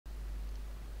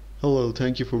Hello,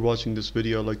 thank you for watching this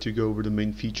video. I'd like to go over the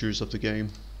main features of the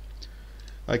game.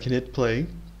 I can hit play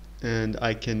and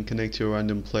I can connect to a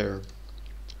random player.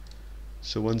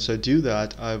 So once I do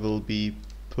that, I will be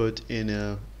put in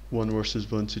a 1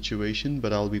 versus 1 situation,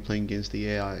 but I'll be playing against the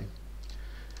AI.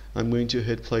 I'm going to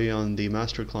hit play on the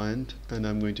master client and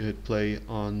I'm going to hit play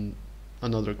on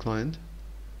another client,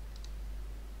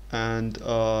 and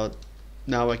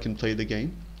now I can play the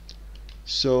game.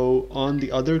 So on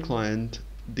the other client,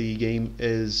 the game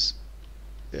is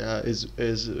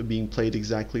being played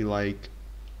exactly like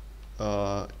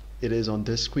it is on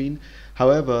this screen.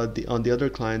 However, on the other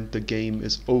client, the game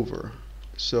is over.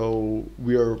 So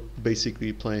we are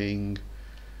basically playing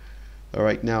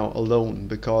right now alone,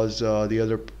 because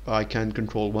I can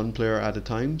control one player at a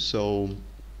time. So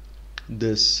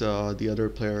the other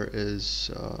player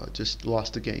is just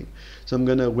lost the game. So I'm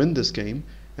gonna win this game,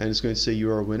 and it's going to say you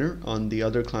are a winner. On the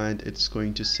other client, it's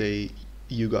going to say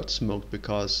you got smoked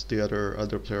because the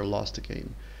other player lost the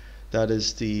game. That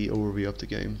is the overview of the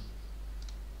game.